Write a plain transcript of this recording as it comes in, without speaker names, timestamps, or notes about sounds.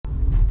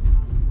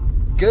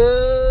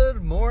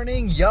Good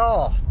morning,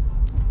 y'all,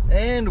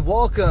 and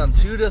welcome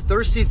to the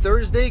Thirsty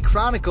Thursday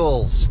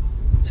Chronicles.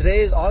 Today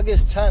is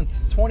August 10th,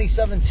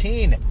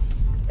 2017,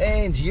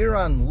 and you're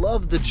on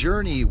Love the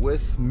Journey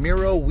with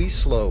Miro We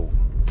Slow.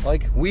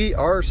 Like, we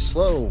are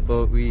slow,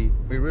 but we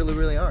really,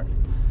 really aren't.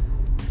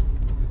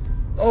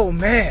 Oh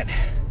man,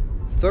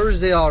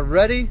 Thursday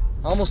already?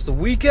 Almost the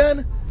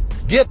weekend?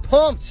 Get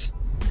pumped!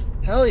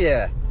 Hell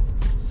yeah.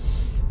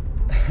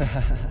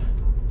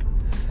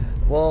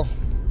 Well,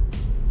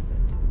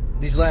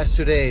 these last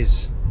 2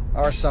 days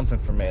are something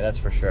for me, that's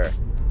for sure.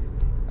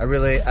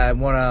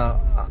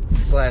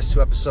 These last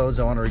 2 episodes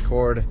I want to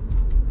record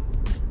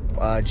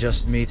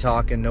just me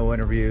talking, no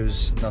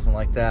interviews, nothing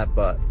like that,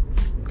 but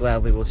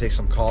gladly we'll take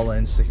some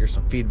call-ins to hear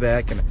some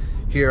feedback and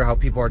hear how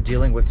people are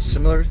dealing with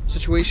similar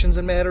situations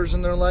and matters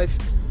in their life.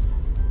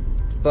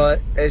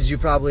 But as you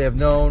probably have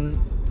known,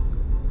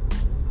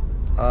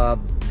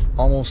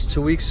 almost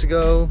 2 weeks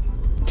ago,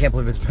 can't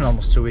believe it's been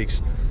almost 2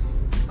 weeks,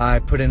 I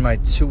put in my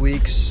 2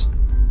 weeks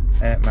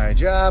at my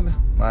job,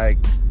 my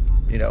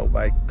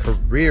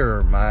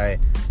career, my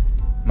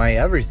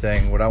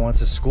everything, what I went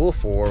to school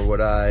for, what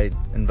I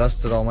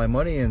invested all my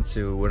money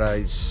into, what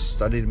I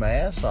studied my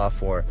ass off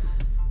for,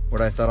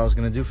 what I thought I was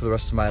going to do for the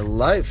rest of my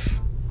life.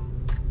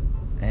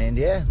 And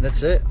yeah,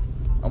 that's it.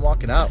 I'm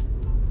walking out.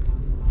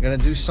 I'm going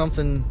to do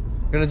something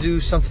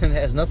that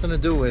has nothing to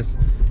do with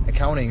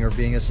accounting or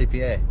being a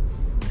CPA.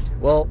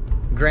 Well,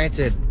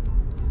 granted,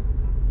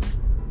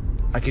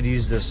 I could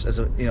use this as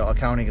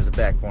accounting is the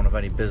backbone of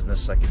any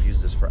business. I could use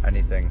this for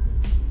anything.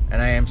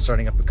 And I am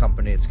starting up a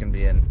company. It's going to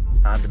be an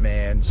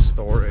on-demand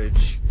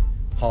storage,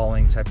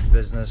 hauling type of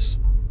business.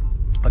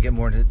 I'll get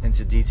more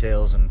into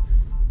details and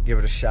give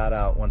it a shout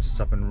out once it's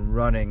up and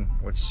running,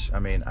 which, I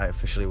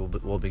officially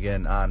will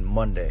begin on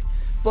Monday.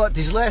 But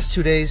these last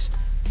 2 days,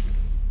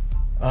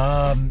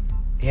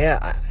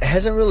 it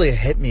hasn't really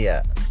hit me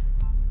yet.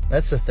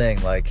 That's the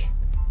thing, like,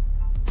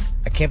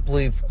 I can't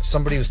believe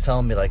somebody was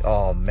telling me, like,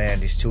 oh man,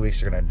 these 2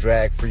 weeks are going to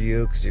drag for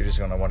you because you're just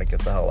going to want to get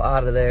the hell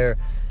out of there.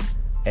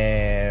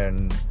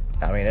 And,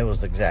 it was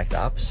the exact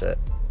opposite.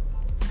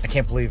 I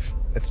can't believe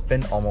it's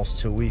been almost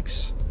 2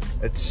 weeks.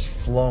 It's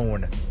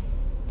flown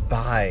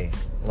by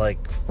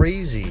like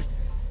crazy.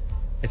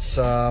 It's,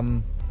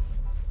 I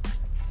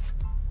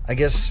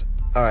guess,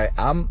 alright,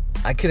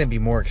 I couldn't be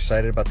more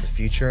excited about the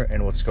future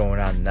and what's going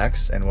on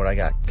next and what I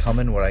got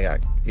coming, what I got,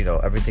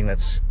 everything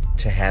that's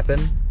to happen.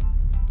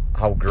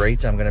 How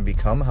great I'm going to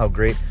become, how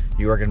great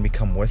you are going to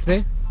become with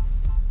me.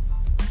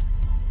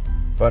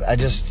 But I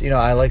just,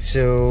 I like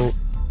to,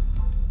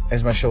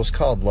 as my show's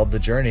called, Love the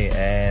Journey,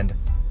 and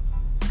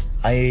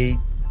I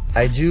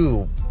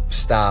do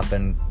stop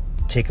and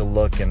take a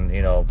look and,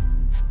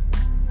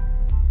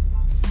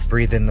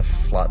 breathe in the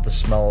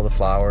smell of the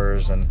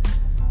flowers and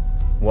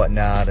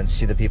whatnot, and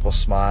see the people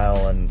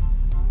smile and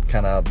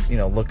kind of,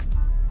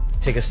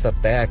 take a step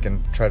back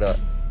and try to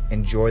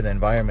enjoy the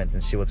environment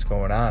and see what's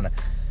going on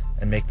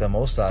and make the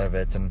most out of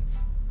it. And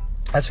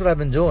that's what I've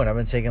been doing. I've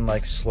been taking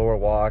like slower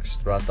walks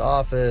throughout the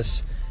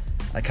office.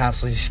 I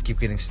constantly just keep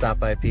getting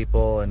stopped by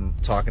people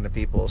and talking to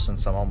people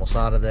since I'm almost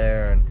out of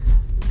there. And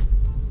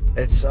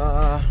it's,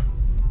 I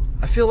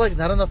feel like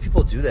not enough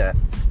people do that.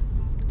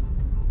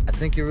 I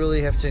think you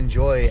really have to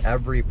enjoy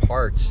every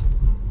part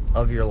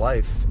of your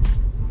life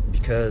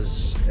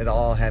because it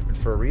all happened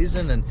for a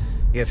reason, and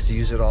you have to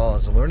use it all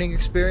as a learning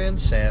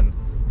experience, and,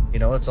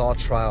 it's all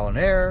trial and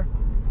error.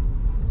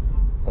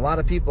 A lot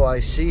of people I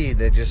see,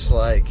 they're just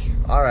like,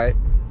 alright,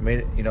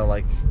 made it,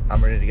 like,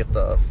 I'm ready to get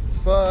the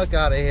fuck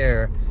out of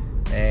here.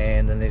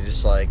 And then they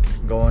just like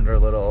go under a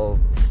little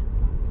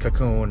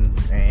cocoon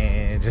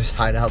and just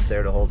hide out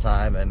there the whole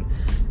time, and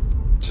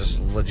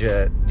just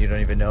legit, you don't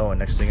even know, and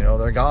next thing you know,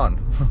 they're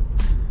gone.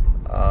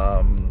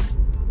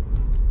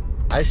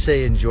 I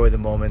say enjoy the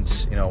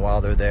moments, while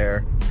they're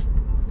there.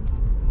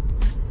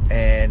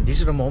 And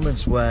these are the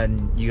moments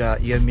when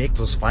you make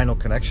those final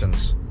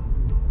connections.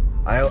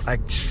 I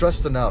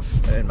stressed enough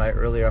in my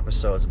earlier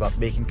episodes about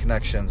making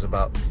connections,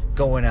 about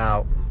going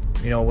out,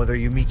 whether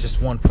you meet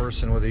just one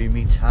person, whether you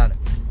meet 10.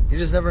 You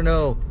just never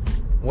know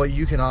what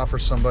you can offer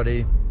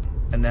somebody,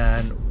 and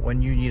then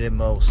when you need it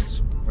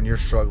most, when you're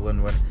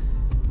struggling, when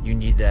you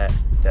need that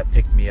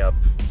pick-me-up,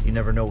 you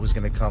never know who's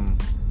going to come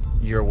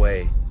your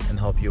way and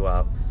help you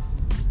out.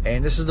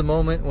 And this is the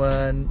moment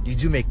when you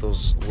do make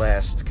those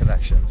last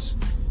connections.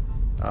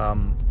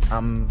 I'm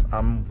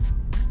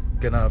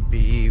gonna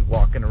be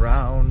walking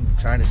around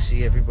trying to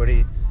see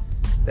everybody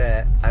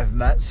that I've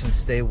met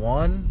since day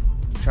one,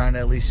 trying to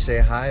at least say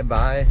hi,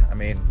 bye,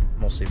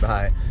 mostly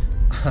bye,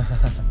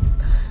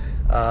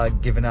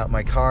 giving out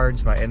my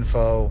cards, my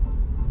info.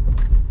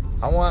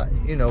 I want,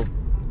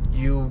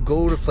 you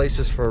go to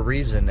places for a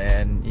reason,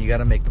 and you got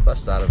to make the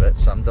best out of it.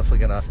 So I'm definitely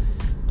gonna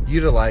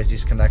utilize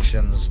these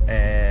connections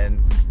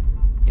and,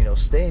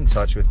 stay in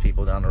touch with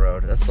people down the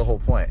road. That's the whole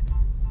point.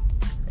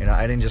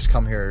 I didn't just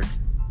come here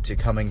to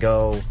come and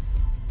go.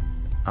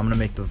 I'm going to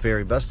make the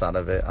very best out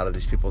of it, out of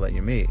these people that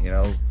you meet.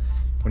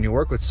 When you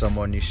work with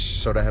someone, you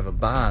sort of have a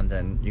bond,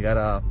 and you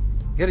gotta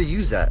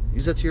use that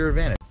to your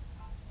advantage.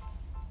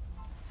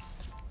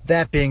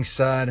 that being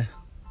said,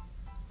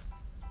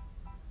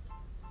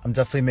 I'm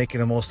definitely making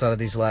the most out of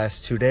these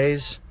last 2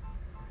 days.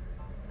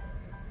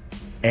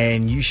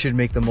 And you should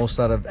make the most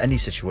out of any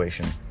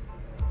situation.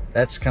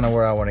 That's kind of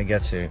where I want to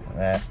get to.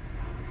 That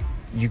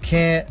you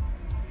can't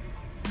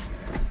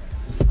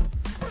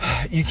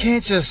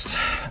just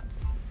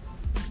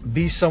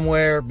be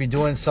somewhere, be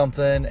doing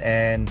something,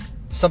 and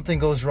something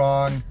goes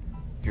wrong.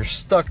 You're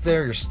stuck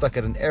there. You're stuck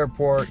at an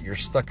airport. You're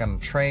stuck on a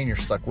train. You're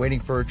stuck waiting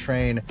for a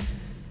train.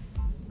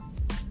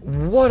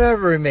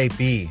 Whatever it may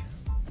be.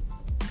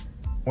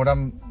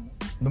 The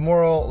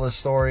moral of the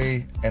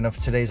story and of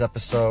today's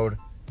episode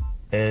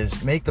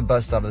is make the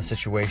best out of the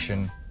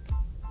situation.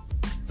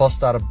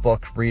 Bust out a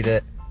book, read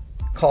it,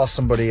 call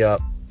somebody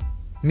up,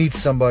 meet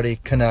somebody,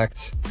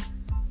 connect.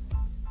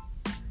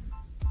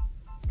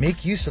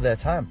 Make use of that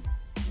time.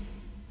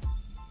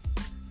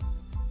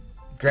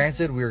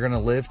 Granted, we're going to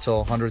live till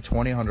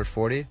 120,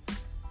 140.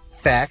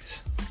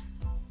 Fact.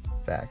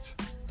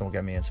 Don't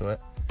get me into it.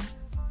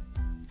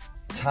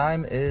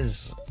 Time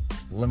is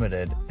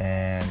limited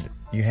and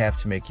you have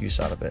to make use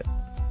out of it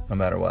no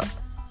matter what.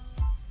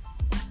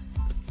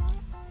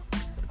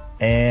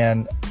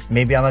 And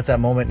maybe I'm at that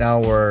moment now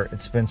where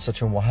it's been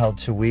such a wild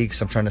 2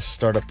 weeks. I'm trying to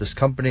start up this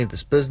company,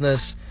 this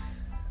business.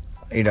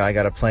 I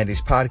got to plan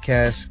these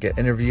podcasts, get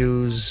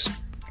interviews.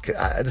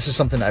 This is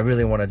something I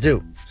really want to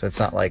do. So it's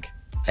not like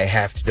I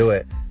have to do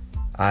it.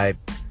 I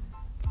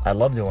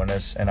love doing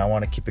this and I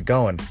want to keep it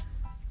going.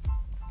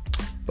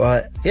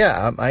 But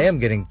yeah, I am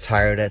getting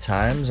tired at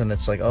times and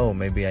it's like, oh,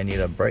 maybe I need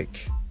a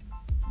break.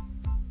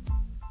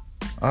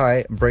 All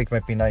right, a break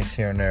might be nice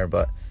here and there,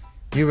 but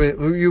you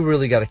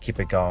really got to keep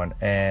it going.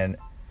 And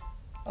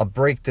a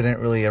break didn't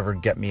really ever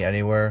get me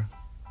anywhere.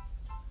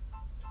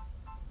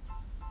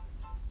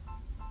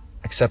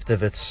 Except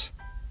if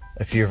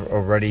you've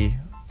already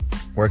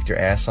worked your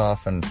ass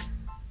off and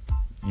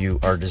you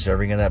are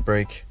deserving of that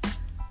break.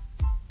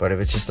 But if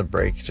it's just a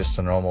break, just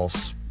a normal,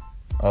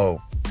 oh,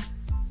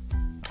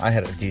 I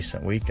had a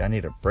decent week, I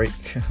need a break.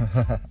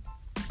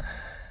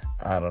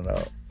 I don't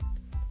know.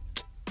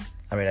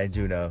 I mean, I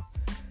do know.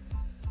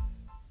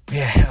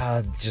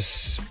 Yeah,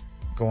 just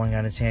going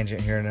on a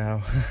tangent here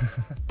now.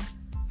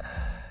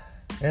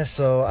 Yeah,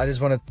 so I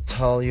just want to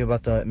tell you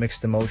about the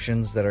mixed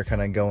emotions that are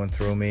kind of going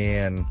through me.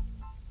 And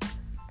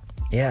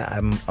yeah,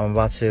 I'm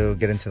about to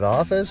get into the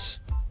office.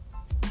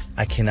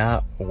 I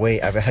cannot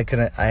wait.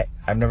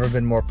 I've never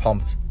been more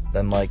pumped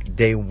than like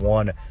day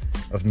one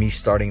of me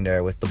starting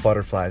there with the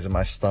butterflies in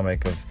my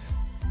stomach of,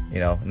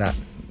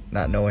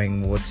 not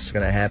knowing what's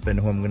going to happen,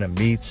 who I'm going to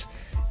meet.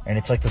 And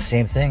it's like the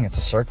same thing. It's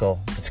a circle.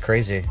 It's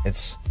crazy.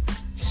 It's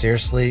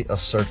seriously a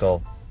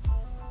circle.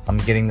 I'm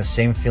getting the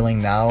same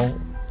feeling now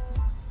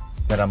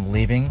that I'm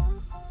leaving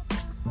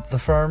the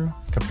firm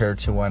compared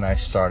to when I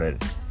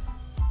started.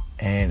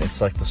 And it's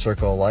like the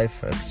circle of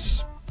life.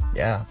 It's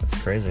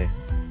crazy.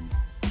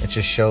 It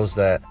just shows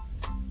that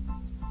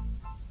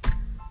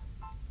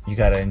you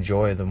got to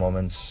enjoy the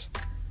moments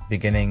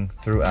beginning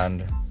through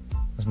end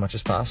as much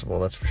as possible.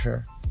 That's for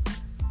sure.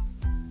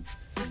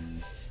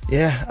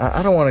 Yeah,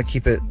 I don't want to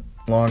keep it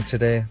long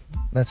today.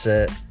 That's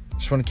it.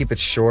 Just want to keep it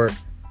short.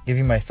 Give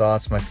you my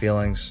thoughts, my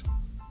feelings.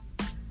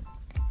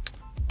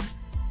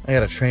 I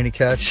got a train to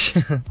catch.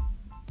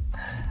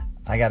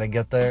 I got to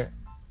get there.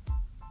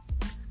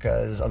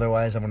 Because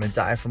otherwise I'm going to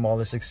die from all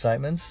this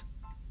excitement.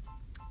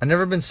 I've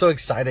never been so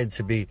excited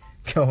to be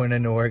going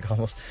into work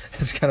almost.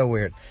 It's kind of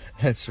weird.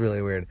 It's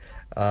really weird.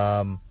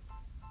 But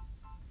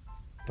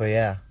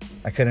yeah,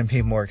 I couldn't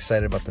be more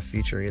excited about the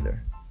future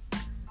either.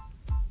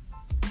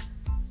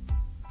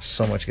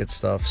 So much good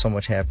stuff, so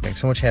much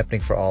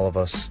happening for all of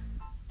us.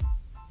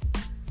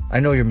 I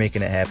know you're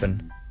making it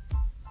happen.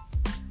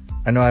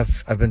 I know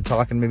I've been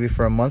talking maybe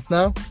for a month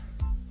now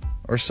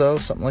or so,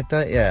 something like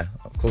that. Yeah,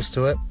 close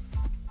to it.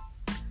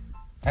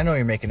 I know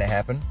you're making it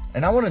happen,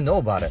 and I want to know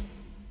about it.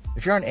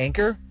 If you're on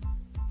Anchor,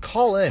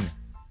 call in.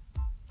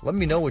 Let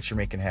me know what you're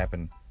making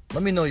happen.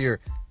 Let me know your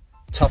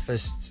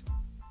toughest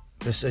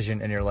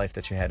decision in your life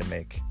that you had to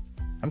make.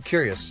 I'm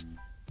curious.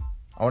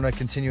 I want to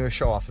continue a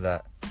show off of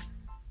that.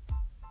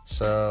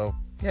 So,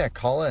 yeah,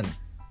 call in.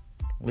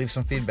 Leave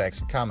some feedback,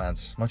 some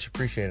comments. Much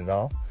appreciated,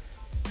 all.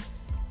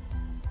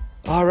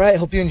 All right,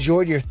 hope you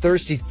enjoyed your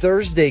Thirsty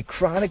Thursday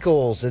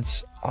Chronicles.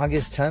 It's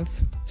August 10th,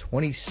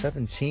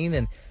 2017,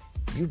 and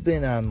you've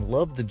been on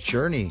Love the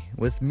Journey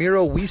with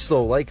Miro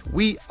Wieslow. Like,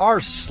 we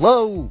are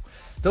slow,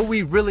 though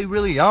we really,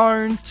 really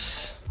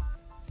aren't.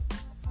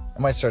 I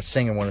might start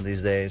singing one of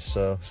these days,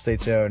 so stay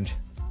tuned.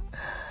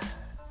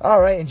 All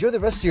right, enjoy the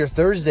rest of your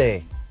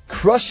Thursday.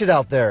 Crush it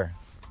out there.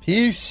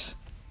 Peace.